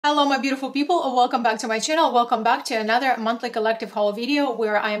Hello my beautiful people, welcome back to my channel. Welcome back to another monthly collective haul video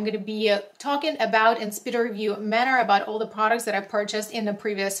where I am going to be talking about in speed review manner about all the products that I purchased in the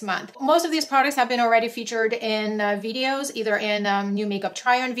previous month. Most of these products have been already featured in videos, either in new makeup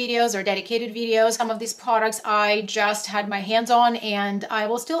try-on videos or dedicated videos. Some of these products I just had my hands on and I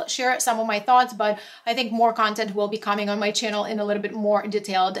will still share some of my thoughts, but I think more content will be coming on my channel in a little bit more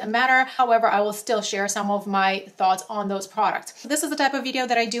detailed manner. However, I will still share some of my thoughts on those products. This is the type of video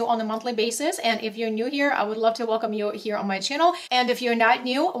that I do on a monthly basis, and if you're new here, I would love to welcome you here on my channel. And if you're not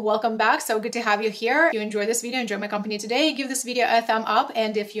new, welcome back. So good to have you here. If you enjoy this video, enjoy my company today, give this video a thumb up,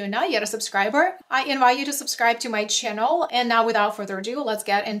 and if you're not yet a subscriber, I invite you to subscribe to my channel. And now without further ado, let's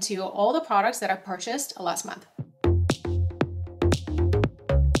get into all the products that I purchased last month.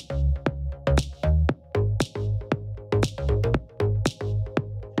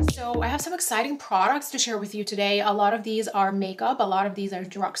 So I have some exciting products to share with you today. A lot of these are makeup, a lot of these are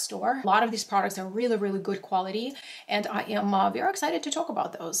drugstore. A lot of these products are really good quality, and I am very excited to talk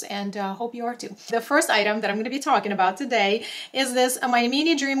about those, and hope you are too. The first item that I'm going to be talking about today is this My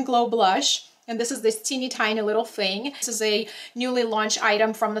Mini Dream Glow Blush. And this is this teeny tiny little thing. This is a newly launched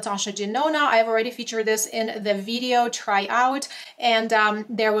item from Natasha Denona. I've already featured this in the video try out, and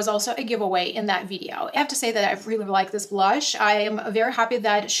there was also a giveaway in that video. I have to say that I really like this blush. I am very happy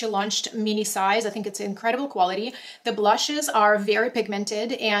that she launched mini size. I think it's incredible quality. The blushes are very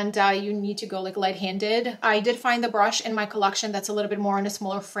pigmented, and you need to go like light-handed. I did find the brush in my collection that's a little bit more in a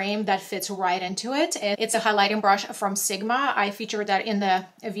smaller frame that fits right into it. It's a highlighting brush from Sigma. I featured that in the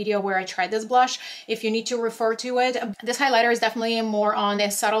video where I tried this blush. If you need to refer to it, this highlighter is definitely more on the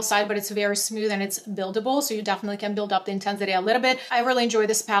subtle side, but it's very smooth and it's buildable, so you definitely can build up the intensity a little bit. I really enjoy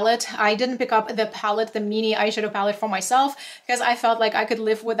this palette. I didn't pick up the palette, the mini eyeshadow palette, for myself because I felt like I could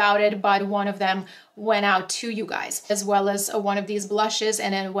live without it, but one of them went out to you guys, as well as one of these blushes,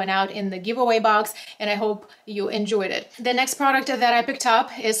 and it went out in the giveaway box, and I hope you enjoyed it. The next product that I picked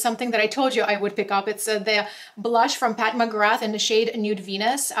up is something that I told you I would pick up. It's the blush from Pat McGrath in the shade Nude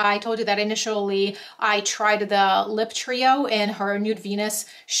Venus. I told you that initially I tried the lip trio in her Nude Venus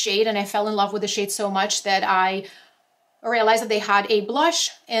shade, and I fell in love with the shade so much that I realized that they had a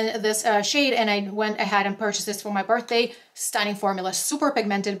blush in this shade, and I went ahead and purchased this for my birthday. Stunning formula, super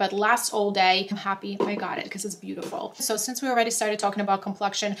pigmented, but lasts all day. I'm happy I got it because it's beautiful. So since we already started talking about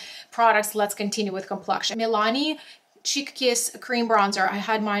complexion products, let's continue with complexion. Milani Cheek Kiss Cream Bronzer. I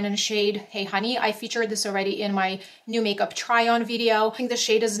had mine in shade Hey Honey. I featured this already in my new makeup try-on video. I think the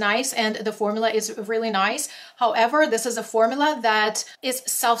shade is nice and the formula is really nice. However, this is a formula that is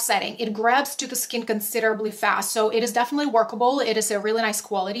self-setting. It grabs to the skin considerably fast, so it is definitely workable. It is a really nice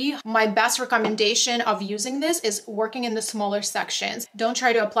quality. My best recommendation of using this is working in the smaller sections. Don't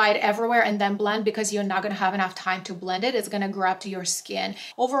try to apply it everywhere and then blend, because you're not going to have enough time to blend it. It's going to grab to your skin.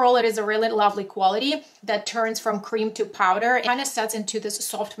 Overall, it is a really lovely quality that turns from cream to powder. It kind of sets into this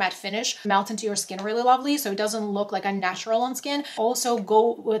soft matte finish, melts into your skin really lovely, so it doesn't look like a natural on skin. Also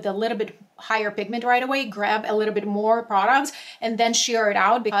go with a little bit higher pigment right away, grab a little bit more products and then sheer it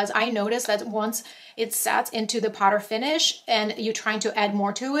out, because I noticed that once it sets into the powder finish and you're trying to add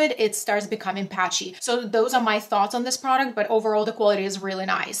more to it, it starts becoming patchy. So those are my thoughts on this product, but overall the quality is really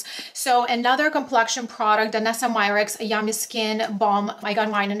nice. So another complexion product, Danessa Myricks Yummy Skin Balm. I got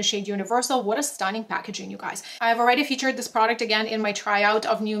mine in the shade Universal. What a stunning packaging, you guys. I've already featured this product again in my tryout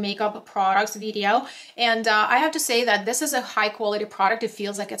of new makeup products video, and I have to say that this is a high quality product. It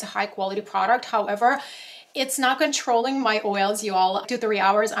feels like it's a high quality product. However, it's not controlling my oils, you all. 2-3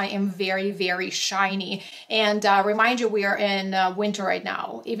 hours, I am very shiny. And remind you, we are in winter right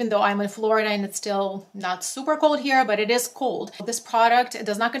now. Even though I'm in Florida and it's still not super cold here, but it is cold. This product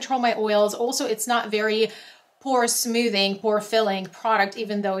does not control my oils. Also, it's not very pore smoothing, pore filling product,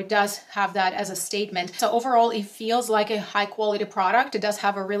 even though it does have that as a statement. So overall, it feels like a high quality product. It does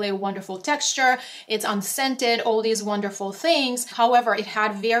have a really wonderful texture. It's unscented, all these wonderful things. However, it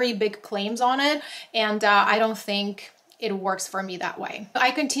had very big claims on it, and I don't think it works for me that way. I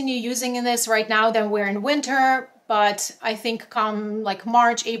continue using this right now, then we're in winter, but I think come like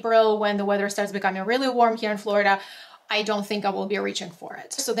March, April, when the weather starts becoming really warm here in Florida, I don't think I will be reaching for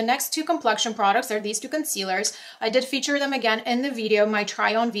it. So the next two complexion products are these two concealers. I did feature them again in the video, my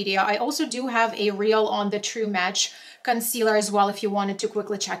try-on video. I also do have a reel on the True Match concealer as well if you wanted to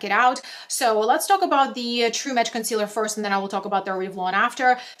quickly check it out. So let's talk about the True Match concealer first, and then I will talk about the Revlon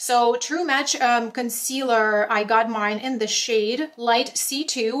after. So True Match concealer, I got mine in the shade Light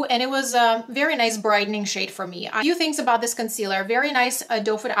C2, and it was a very nice brightening shade for me. A few things about this concealer: very nice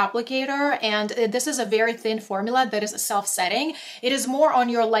doe foot applicator, and this is a very thin formula that is self-setting. It is more on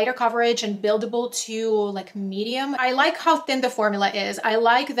your lighter coverage and buildable to like medium. I like how thin the formula is. I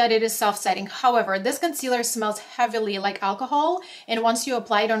like that it is self-setting. However, this concealer smells heavily like alcohol, and once you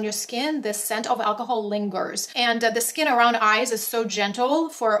apply it on your skin, the scent of alcohol lingers. And the skin around eyes is so gentle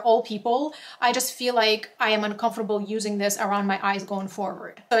for all people. I just feel like I am uncomfortable using this around my eyes going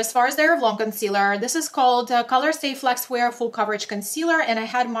forward. So as far as the Revlon concealer, this is called Color Stay Flex Wear Full Coverage Concealer, and I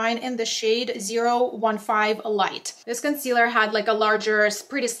had mine in the shade 015 Light. This concealer had like a larger,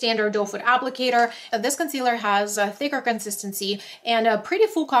 pretty standard doe foot applicator. This concealer has a thicker consistency and a pretty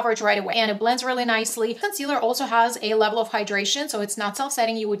full coverage right away, and it blends really nicely. Concealer also has a level of hydration, so it's not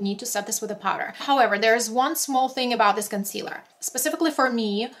self-setting. You would need to set this with a powder. However, there's one small thing about this concealer. Specifically for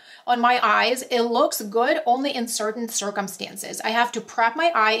me, on my eyes, it looks good only in certain circumstances. I have to prep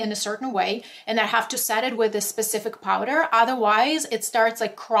my eye in a certain way, and I have to set it with a specific powder. Otherwise, it starts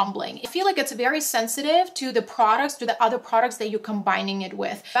like crumbling. I feel like it's very sensitive to the products, to the other products that you're combining it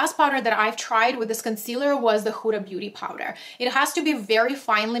with. The best powder that I've tried with this concealer was the Huda Beauty powder. It has to be very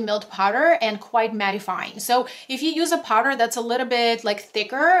finely milled powder and quite mattifying. So if you use a powder that's a little bit like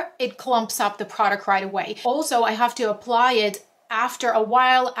thicker, it clumps up the product right away. Also, I have to apply it after a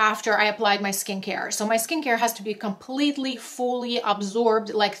while after I applied my skincare. So my skincare has to be completely, fully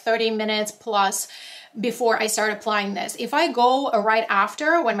absorbed, like 30 minutes plus before I start applying this. If I go right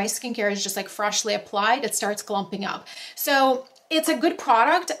after, when my skincare is just like freshly applied, it starts clumping up. So it's a good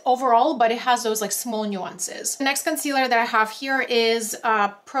product overall, but it has those like small nuances. The next concealer that I have here is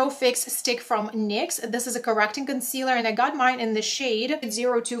Pro Fix Stick from NYX. This is a correcting concealer, and I got mine in the shade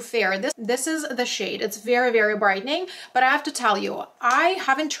 02 Fair. This is the shade. It's very, very brightening, but I have to tell you, I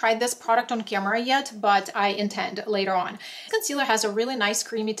haven't tried this product on camera yet, but I intend later on. This concealer has a really nice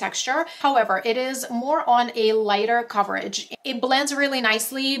creamy texture. However, it is more on a lighter coverage. It blends really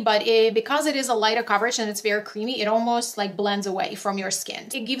nicely, but because it is a lighter coverage and it's very creamy, it almost like blends away from your skin.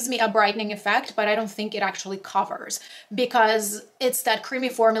 It gives me a brightening effect, but I don't think it actually covers, because it's that creamy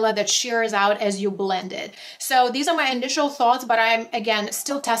formula that shears out as you blend it. So these are my initial thoughts, but I'm again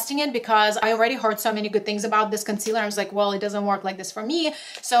still testing it because I already heard so many good things about this concealer. I was like, well, it doesn't work like this for me.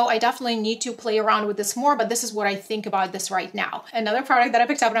 So I definitely need to play around with this more, but this is what I think about this right now. Another product that I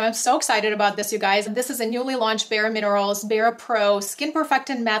picked up, and I'm so excited about this, you guys. This is a newly launched Bare Minerals Bare Pro Skin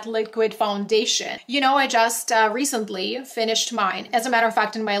Perfectant Matte Liquid Foundation. You know, I just recently finished mine. As a matter of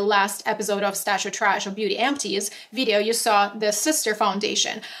fact, in my last episode of Stash or Trash or Beauty Empties video, you saw the sister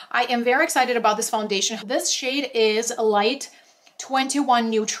foundation. I am very excited about this foundation. This shade is light 21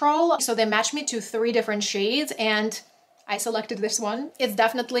 neutral, so they match me to 3 different shades, and I selected this one. It's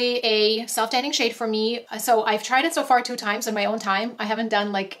definitely a self-tanning shade for me. So I've tried it so far 2 times in my own time. I haven't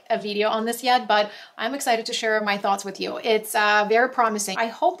done like a video on this yet, but I'm excited to share my thoughts with you. It's very promising. I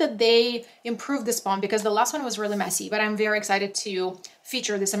hope that they improve this balm because the last one was really messy, but I'm very excited to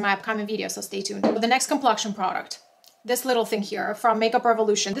feature this in my upcoming video, so stay tuned. The next complexion product, this little thing here from Makeup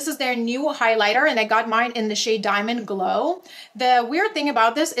Revolution. This is their new highlighter, and I got mine in the shade Diamond Glow. The weird thing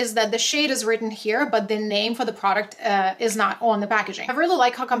about this is that the shade is written here, but the name for the product is not on the packaging. I really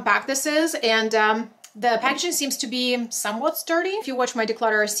like how compact this is, and the packaging seems to be somewhat sturdy. If you watch my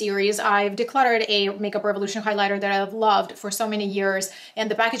declutter series, I've decluttered a Makeup Revolution highlighter that I've loved for so many years, and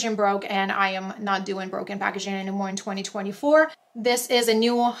the packaging broke, and I am not doing broken packaging anymore in 2024. This is a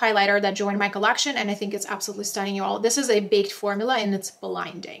new highlighter that joined my collection, and I think it's absolutely stunning, you all. This is a baked formula, and it's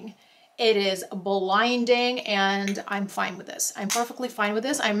blinding. It is blinding, and I'm fine with this. I'm perfectly fine with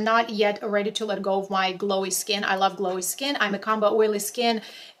this. I'm not yet ready to let go of my glowy skin. I love glowy skin. I'm a combo oily skin,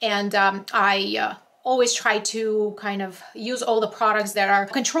 and I always try to kind of use all the products that are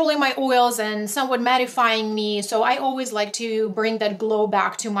controlling my oils and somewhat mattifying me. So I always like to bring that glow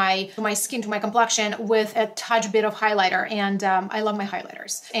back to my skin, to my complexion with a touch bit of highlighter. And I love my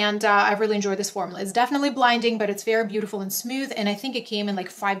highlighters. And I really enjoy this formula. It's definitely blinding, but it's very beautiful and smooth. And I think it came in like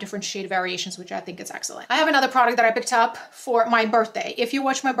 5 different shade variations, which I think is excellent. I have another product that I picked up for my birthday. If you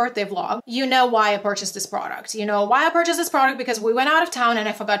watch my birthday vlog, you know why I purchased this product. You know why I purchased this product, because we went out of town and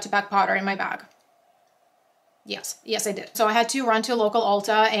I forgot to pack powder in my bag. Yes, I did. So I had to run to a local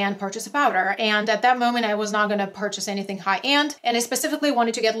Ulta and purchase a powder. And at that moment, I was not going to purchase anything high-end. And I specifically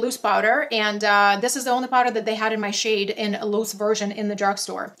wanted to get loose powder. And this is the only powder that they had in my shade in a loose version in the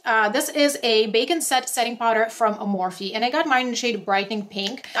drugstore. This is a Bacon Set setting powder from Morphe. And I got mine in the shade Brightening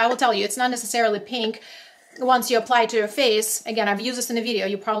Pink. I will tell you, it's not necessarily pink once you apply it to your face. Again, I've used this in a video,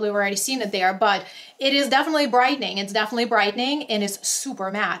 you've probably already seen it there, but it is definitely brightening. It's definitely brightening, and it's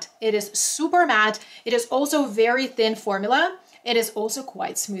super matte. It is super matte. It is also very thin formula. it is also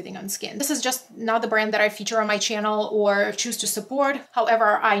quite smoothing on skin. This is just not the brand that I feature on my channel or choose to support.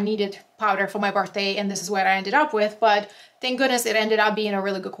 However, I needed powder for my birthday and this is what I ended up with, but thank goodness it ended up being a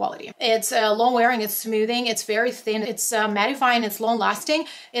really good quality. It's long wearing, it's smoothing, it's very thin, it's mattifying, it's long lasting.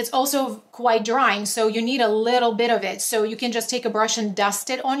 It's also quite drying, so you need a little bit of it. So you can just take a brush and dust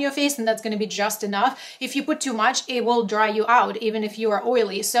it on your face and that's going to be just enough. If you put too much, it will dry you out, even if you are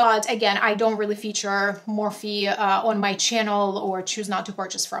oily. So again, I don't really feature Morphe on my channel or choose not to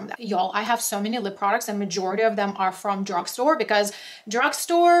purchase from them. Y'all, I have so many lip products and majority of them are from drugstore because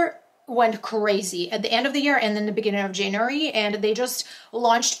drugstore went crazy at the end of the year and then the beginning of January, and they just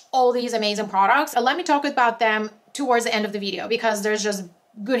launched all these amazing products. Let me talk about them towards the end of the video because there's just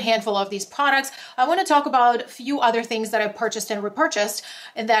good handful of these products. I want to talk about a few other things that I purchased and repurchased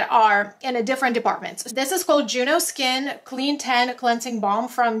that are in a different departments. This is called Juno Skin Clean Tan Cleansing Balm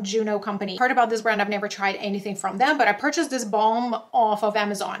from Juno Company. Heard about this brand, I've never tried anything from them, but I purchased this balm off of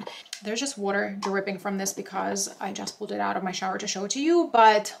Amazon. There's just water dripping from this because I just pulled it out of my shower to show it to you,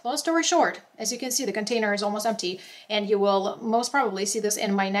 but long story short, as you can see, the container is almost empty and you will most probably see this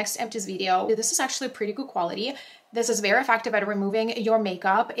in my next empties video. This is actually pretty good quality. This is very effective at removing your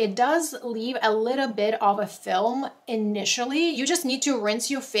makeup. It does leave a little bit of a film initially. You just need to rinse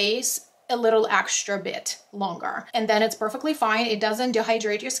your face a little extra bit longer and then it's perfectly fine. It doesn't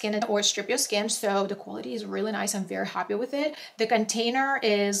dehydrate your skin or strip your skin, so the quality is really nice. I'm very happy with it. The container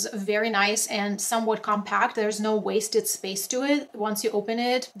is very nice and somewhat compact. There's no wasted space to it. Once you open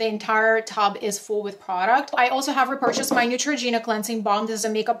it, the entire tub is full with product. I also have repurchased my Neutrogena cleansing balm. This is a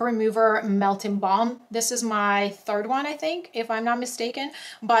makeup remover melting balm. This is my third one, I think, if I'm not mistaken,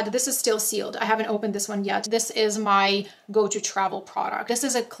 but this is still sealed. I haven't opened this one yet. This is my go-to travel product. This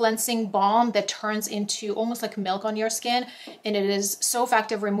is a cleansing balm that turns into almost like milk on your skin, and it is so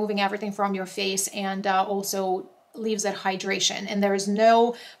effective removing everything from your face and also leaves that hydration, and there is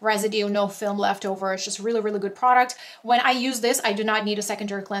no residue, no film left over. It's just really good product. When I use this, I do not need a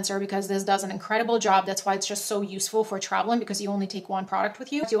secondary cleanser because this does an incredible job. That's why it's just so useful for traveling, because you only take one product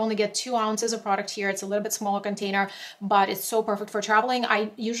with you. You only get 2 ounces of product here. It's a little bit smaller container, but it's so perfect for traveling.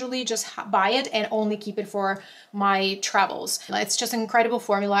 I usually just buy it and only keep it for my travels. It's just an incredible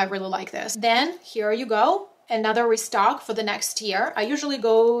formula. I really like this. Then here you go. Another restock for the next year. I usually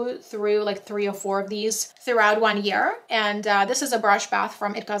go through like 3 or 4 of these throughout one year. And this is a brush bath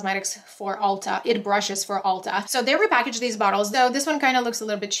from It Cosmetics for Ulta. It brushes for Ulta. So they repackaged these bottles. So this one kind of looks a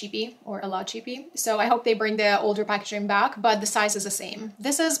little bit cheapy, or a lot cheapy. So I hope they bring the older packaging back, but the size is the same.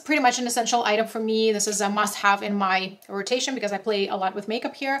 This is pretty much an essential item for me. This is a must-have in my rotation because I play a lot with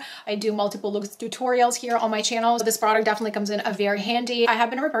makeup here. I do multiple looks tutorials here on my channel. So this product definitely comes in a very handy. I have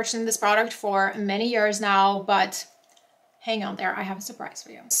been repurchasing this product for many years now, but hang on there, I have a surprise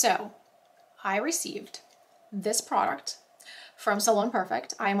for you. So I received this product from Salon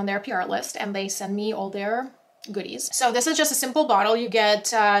Perfect. I am on their PR list and they send me all their goodies. So this is just a simple bottle. You get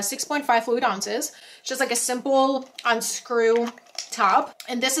 6.5 fluid ounces, just like a simple unscrew top.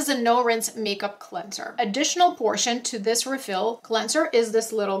 And this is a no rinse makeup cleanser. Additional portion to this refill cleanser is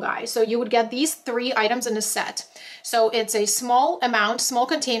this little guy. So you would get these 3 items in a set. So it's a small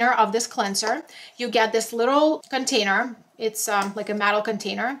container of this cleanser. You get this little container. It's like a metal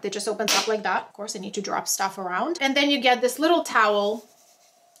container that just opens up like that. Of course, I need to drop stuff around. And then you get this little towel,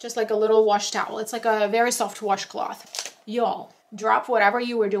 just like a little wash towel. It's like a very soft washcloth. Y'all, drop whatever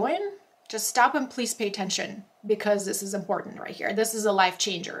you were doing. Just stop and please pay attention, because this is important right here. This is a life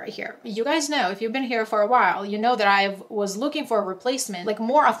changer right here. You guys know, if you've been here for a while, you know that I was looking for a replacement, like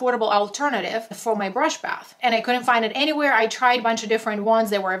more affordable alternative for my brush bath. And I couldn't find it anywhere. I tried a bunch of different ones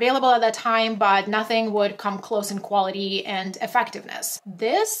that were available at that time, but nothing would come close in quality and effectiveness.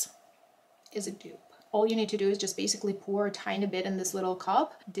 This is a dupe. All you need to do is just basically pour a tiny bit in this little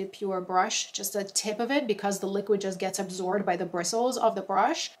cup, dip your brush, just a tip of it, because the liquid just gets absorbed by the bristles of the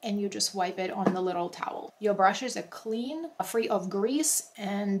brush, and you just wipe it on the little towel. Your brushes are clean, free of grease,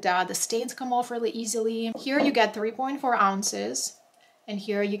 and the stains come off really easily. Here you get 3.4 ounces, and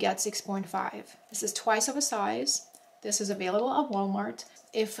here you get 6.5. This is twice of a size. This is available at Walmart.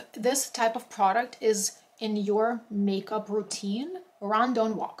 If this type of product is in your makeup routine, run,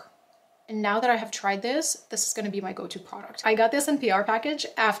 don't walk. And now that I have tried this, this is going to be my go-to product. I got this in PR package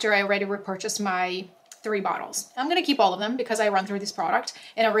after I already repurchased my 3 bottles. I'm gonna keep all of them because I run through this product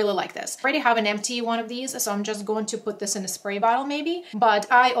and I really like this. I already have an empty one of these, so I'm just going to put this in a spray bottle maybe, but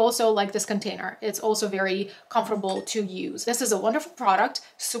I also like this container. It's also very comfortable to use. This is a wonderful product,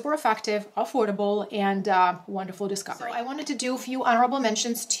 super effective, affordable, and wonderful discovery. So I wanted to do a few honorable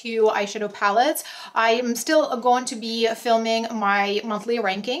mentions to eyeshadow palettes. I am still going to be filming my monthly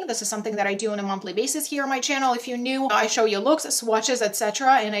ranking. This is something that I do on a monthly basis here on my channel. If you're new, I show you looks, swatches,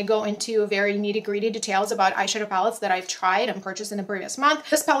 etc., and I go into very nitty-gritty details about eyeshadow palettes that I've tried and purchased in the previous month.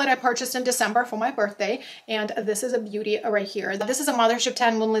 This palette I purchased in December for my birthday, and this is a beauty right here. This is a Mothership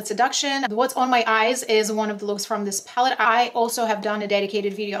 10 Moonlit Seduction. What's on my eyes is one of the looks from this palette. I also have done a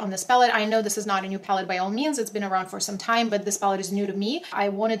dedicated video on this palette. I know this is not a new palette by all means. It's been around for some time, but this palette is new to me. I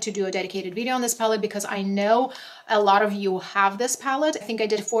wanted to do a dedicated video on this palette because I know a lot of you have this palette. I think I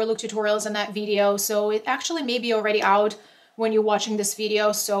did 4 look tutorials in that video, so it actually may be already out when you're watching this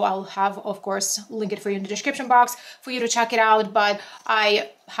video, so I'll have, of course, link it for you in the description box for you to check it out. But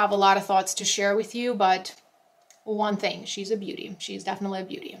I have a lot of thoughts to share with you, but one thing, she's a beauty. She's definitely a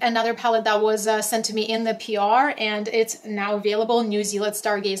beauty. Another palette that was sent to me in the PR, and it's now available, New Zealand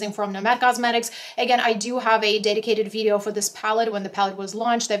Stargazing from NOMAD Cosmetics. Again, I do have a dedicated video for this palette when the palette was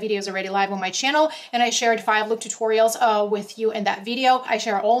launched. That video is already live on my channel, and I shared 5 look tutorials with you in that video. I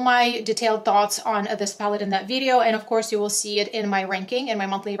share all my detailed thoughts on this palette in that video, and of course you will see it in my ranking, in my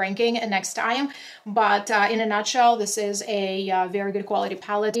monthly ranking next time. But in a nutshell, this is a very good quality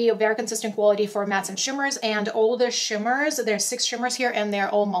palette, a very consistent quality for mattes and shimmers, and all the shimmers, there's 6 shimmers here, and they're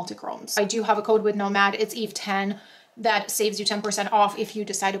all multi-chromes. I do have a code with Nomad, it's Eve10, that saves you 10% off if you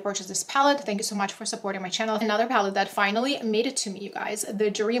decide to purchase this palette. Thank you so much for supporting my channel. Another palette that finally made it to me, you guys, the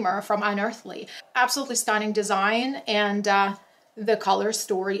Dreamer from Unearthly. Absolutely stunning design, and the color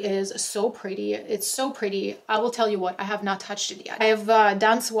story is so pretty. It's so pretty. I will tell you what, I have not touched it yet. I have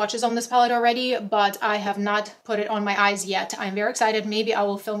done swatches on this palette already, but I have not put it on my eyes yet. I'm very excited. Maybe I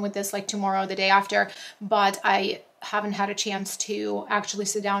will film with this like tomorrow or the day after, but I haven't had a chance to actually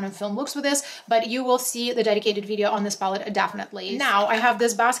sit down and film looks with this, but you will see the dedicated video on this palette definitely. Now I have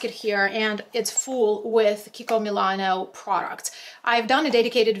this basket here and it's full with Kiko Milano products. I've done a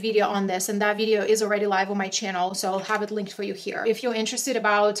dedicated video on this, and that video is already live on my channel, so I'll have it linked for you here. If you're interested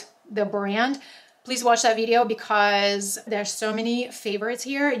about the brand, please watch that video because there's so many favorites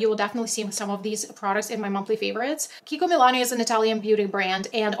here. You will definitely see some of these products in my monthly favorites. Kiko Milano is an Italian beauty brand,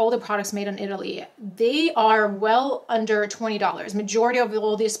 and all the products made in Italy, they are well under $20. Majority of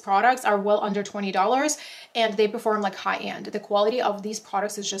all these products are well under $20, and they perform like high end. The quality of these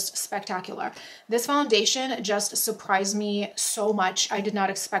products is just spectacular. This foundation just surprised me so much. I did not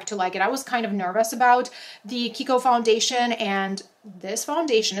expect to like it. I was kind of nervous about the Kiko foundation, and this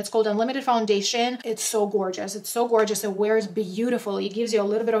foundation, it's called Unlimited Foundation. It's so gorgeous. It's so gorgeous. It wears beautifully. It gives you a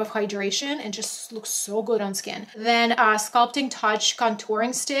little bit of hydration and just looks so good on skin. Then Sculpting Touch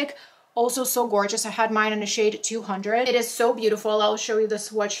Contouring Stick. Also so gorgeous. I had mine in a shade 200. It is so beautiful. I'll show you the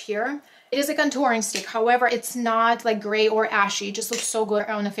swatch here. It is a contouring stick. However, it's not like gray or ashy. It just looks so good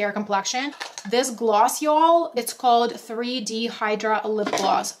on a fair complexion. This gloss, y'all, it's called 3D Hydra Lip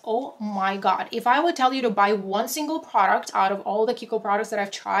Gloss. Oh my God. If I would tell you to buy one single product out of all the Kiko products that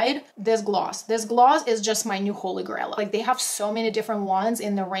I've tried, this gloss is just my new holy grail. Like, they have so many different ones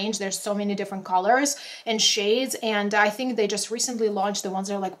in the range. There's so many different colors and shades. And I think they just recently launched the ones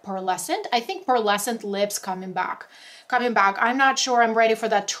that are like pearlescent. I think pearlescent lips coming back. I'm not sure I'm ready for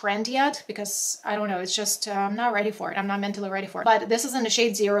that trend yet because I don't know, it's just I'm not ready for it. I'm not mentally ready for it. But this is in the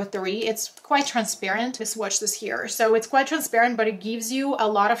shade 03. It's quite transparent. Just watch this here. So it's quite transparent, but it gives you a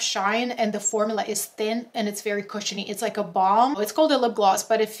lot of shine, and the formula is thin and it's very cushiony. It's like a balm. It's called a lip gloss,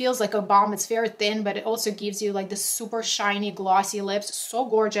 but it feels like a balm. It's very thin, but it also gives you like this super shiny, glossy lips. So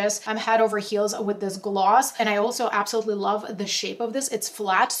gorgeous. I'm head over heels with this gloss, and I also absolutely love the shape of this. It's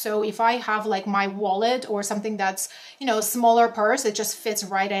flat, so if I have like my wallet or something that's, you know, smaller purse, it just fits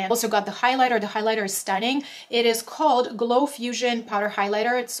right in. Also got the highlighter. The highlighter is stunning. It is called Glow Fusion Powder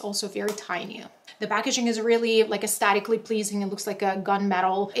Highlighter. It's also very tiny. The packaging is really like aesthetically pleasing. It looks like a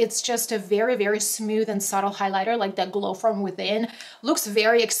gunmetal. It's just a very, very smooth and subtle highlighter, like that glow from within. Looks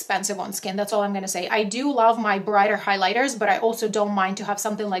very expensive on skin. That's all I'm gonna say. I do love my brighter highlighters, but I also don't mind to have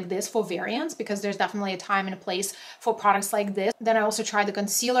something like this for variants because there's definitely a time and a place for products like this. Then I also tried the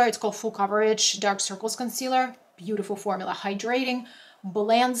concealer. It's called Full Coverage Dark Circles Concealer. Beautiful formula, hydrating,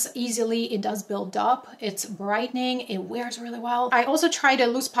 blends easily, it does build up, it's brightening, it wears really well. I also tried a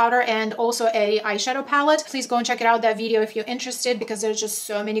loose powder and also a eyeshadow palette. Please go and check it out, that video, if you're interested, because there's just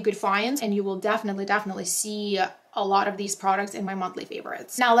so many good finds, and you will definitely see a lot of these products in my monthly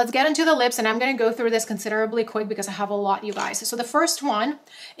favorites. Now let's get into the lips, and I'm gonna go through this considerably quick because I have a lot, you guys. So the first one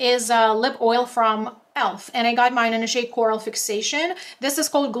is lip oil from e.l.f. and I got mine in a shade Coral Fixation. This is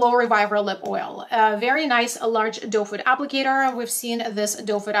called Glow Reviver Lip Oil. Very nice, a large doe foot applicator. We've seen this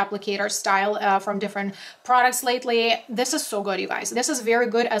doe foot applicator style from different products lately. This is so good, you guys. This is very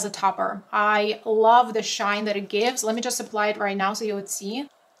good as a topper. I love the shine that it gives. Let me just apply it right now so you would see.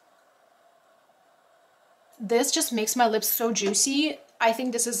 This just makes my lips so juicy. I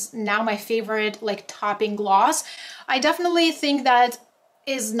think this is now my favorite like topping gloss. I definitely think that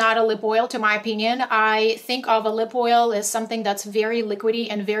is not a lip oil, to my opinion. I think of a lip oil as something that's very liquidy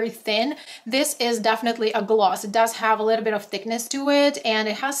and very thin. This is definitely a gloss. It does have a little bit of thickness to it and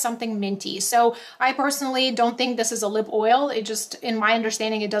it has something minty. So I personally don't think this is a lip oil. It just, in my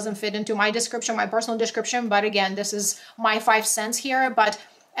understanding, it doesn't fit into my description, my personal description. But again, this is my 5 cents here. But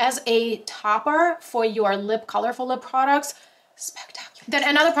as a topper for your lip, colorful lip products, spectacular. Then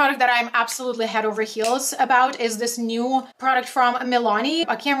another product that I'm absolutely head over heels about is this new product from MILANO.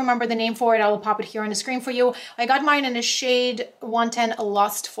 I can't remember the name for it. I will pop it here on the screen for you. I got mine in a shade 110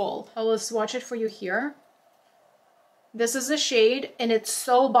 Lustful. I will swatch it for you here. This is the shade and it's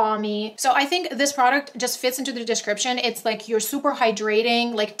so balmy. So I think this product just fits into the description. It's like your super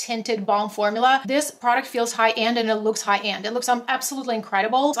hydrating, like tinted balm formula. This product feels high-end and it looks high-end. It looks absolutely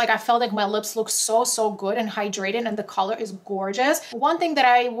incredible. It's like I felt like my lips look so good and hydrated and the color is gorgeous. One thing that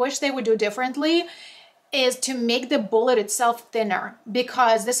I wish they would do differently is to make the bullet itself thinner,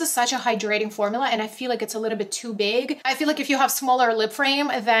 because this is such a hydrating formula and I feel like it's a little bit too big. I feel like if you have smaller lip frame,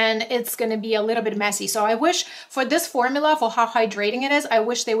 then it's gonna be a little bit messy. So I wish for this formula, for how hydrating it is, I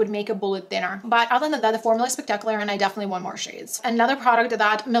wish they would make a bullet thinner. But other than that, the formula is spectacular and I definitely want more shades. Another product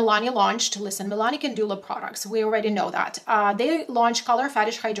that MILANO launched, listen, MILANO can do lip products. We already know that. They launched Color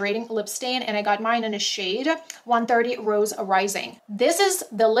Fetish Hydrating Lip Stain and I got mine in a shade 130 Rose Rising. This is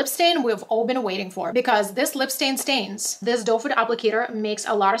the lip stain we've all been waiting for, because this lip stain stains. This doe foot applicator makes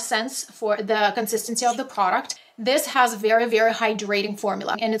a lot of sense for the consistency of the product. This has very hydrating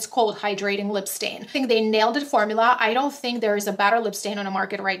formula and it's called Hydrating Lip Stain. I think they nailed it formula. I don't think there is a better lip stain on the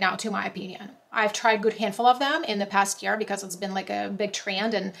market right now, to my opinion. I've tried a good handful of them in the past year because it's been like a big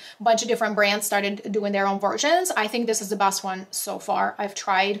trend and a bunch of different brands started doing their own versions. I think this is the best one so far. I've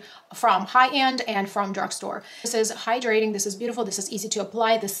tried from high-end and from drugstore. This is hydrating, this is beautiful, this is easy to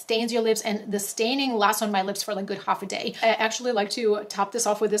apply, this stains your lips, and the staining lasts on my lips for like a good half a day. I actually like to top this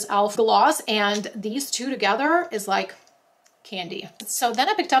off with this e.l.f. gloss, and these two together is like candy. So then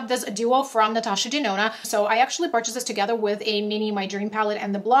I picked up this duo from Natasha Denona. So I actually purchased this together with a mini My Dream palette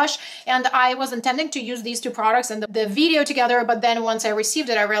and the blush, and I was intending to use these two products and the video together, but then once I received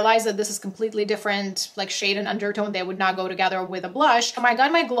it, I realized that this is completely different, like shade and undertone. They would not go together with a blush. I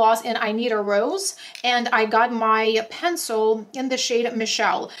got my gloss in I Need a Rose, and I got my pencil in the shade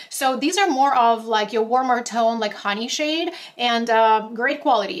Michelle. So these are more of like your warmer tone, like honey shade, and great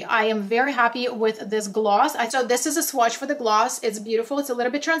quality. I am very happy with this gloss. So this is a swatch for the gloss. It's beautiful. It's a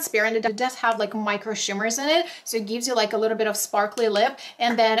little bit transparent. It does have like micro shimmers in it, so it gives you like a little bit of sparkly lip.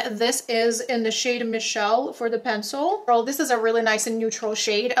 And then this is in the shade Michelle for the pencil. Well, this is a really nice and neutral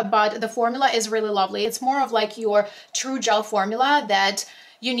shade, but the formula is really lovely. It's more of like your true gel formula that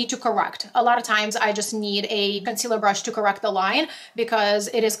you need to correct. A lot of times I just need a concealer brush to correct the line because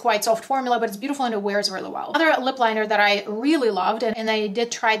it is quite soft formula, but it's beautiful and it wears really well. Another lip liner that I really loved, and I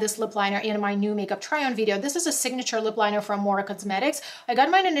did try this lip liner in my new makeup try-on video. This is a signature lip liner from NOMAD Cosmetics. I got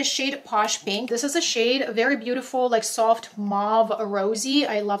mine in a shade Posh Pink. This is a shade very beautiful, like soft mauve rosy.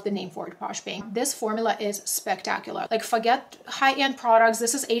 I love the name for it, Posh Pink. This formula is spectacular. Like forget high-end products.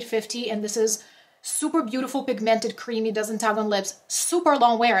 This is $8.50 and this is super beautiful, pigmented, creamy, doesn't tag on lips, super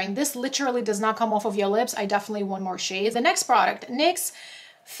long wearing. This literally does not come off of your lips. I definitely want more shades. The next product, NYX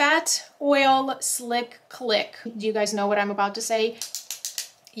Fat Oil Slick Click. Do you guys know what I'm about to say?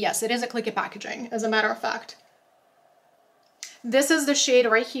 Yes, it is a clicky packaging, as a matter of fact. This is the shade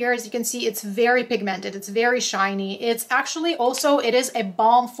right here. As you can see, it's very pigmented. It's very shiny. It's actually also, it is a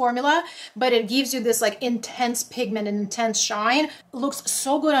balm formula, but it gives you this like intense pigment and intense shine. It looks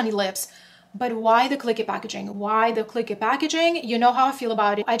so good on your lips. But why the clicky packaging? Why the clicky packaging? You know how I feel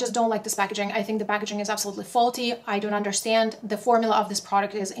about it. I just don't like this packaging. I think the packaging is absolutely faulty. I don't understand. The formula of this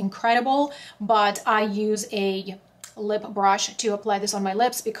product is incredible, but I use a lip brush to apply this on my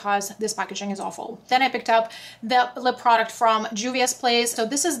lips because this packaging is awful. Then I picked up the lip product from Juvia's Place. So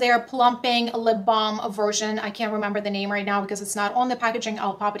this is their plumping lip balm version. I can't remember the name right now because it's not on the packaging.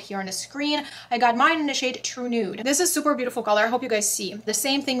 I'll pop it here on the screen. I got mine in the shade True Nude. This is super beautiful color. I hope you guys see. The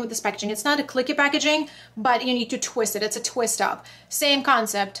same thing with this packaging. It's not a clicky packaging, but you need to twist it. It's a twist up. Same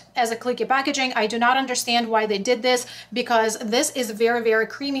concept as a clicky packaging. I do not understand why they did this because this is very, very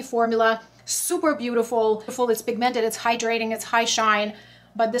creamy formula. Super beautiful. It's pigmented, it's hydrating, it's high shine.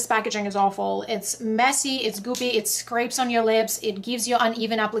 but this packaging is awful. It's messy, it's goopy, it scrapes on your lips, it gives you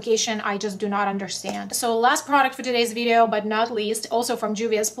uneven application. I just do not understand. So last product for today's video, but not least, also from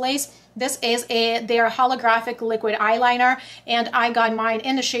Juvia's Place. This is their holographic liquid eyeliner, and I got mine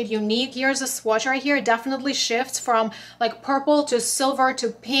in the shade Unique. Here's a swatch right here. It definitely shifts from like purple to silver to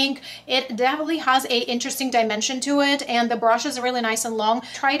pink. It definitely has a interesting dimension to it, and the brush is really nice and long.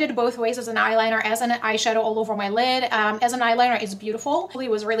 Tried it both ways, as an eyeliner, as an eyeshadow all over my lid. As an eyeliner, it's beautiful.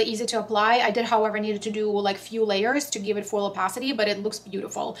 It was really easy to apply. I did, however, needed to do like few layers to give it full opacity, but it looks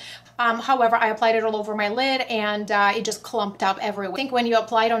beautiful. However, I applied it all over my lid, and it just clumped up everywhere. I think when you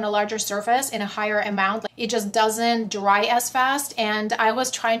apply it on a larger surface in a higher amount, it just doesn't dry as fast, and I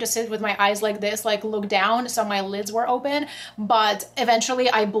was trying to sit with my eyes like this, like look down, so my lids were open, but eventually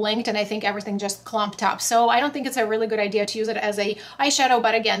I blinked and I think everything just clumped up. So I don't think it's a really good idea to use it as a eyeshadow,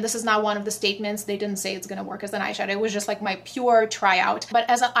 but again, this is not one of the statements. They didn't say it's gonna work as an eyeshadow. It was just like my pure tryout, but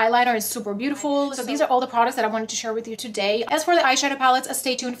as an eyeliner, it's super beautiful. So these are all the products that I wanted to share with you today. As for the eyeshadow palettes,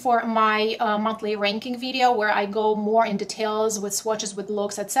 stay tuned for my monthly ranking video, where I go more in details with swatches, with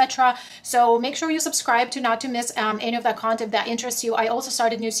looks, etc. So make sure you subscribe not to miss any of that content that interests you. I also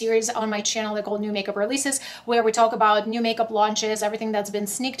started a new series on my channel called New Makeup Releases, where we talk about new makeup launches, everything that's been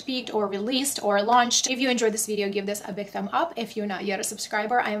sneak peeked or released or launched. If you enjoyed this video, give this a big thumb up. If you're not yet a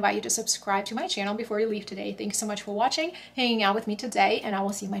subscriber, I invite you to subscribe to my channel before you leave today. Thanks so much for watching, hanging out with me today, and I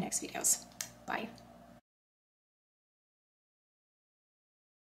will see you in my next videos. Bye.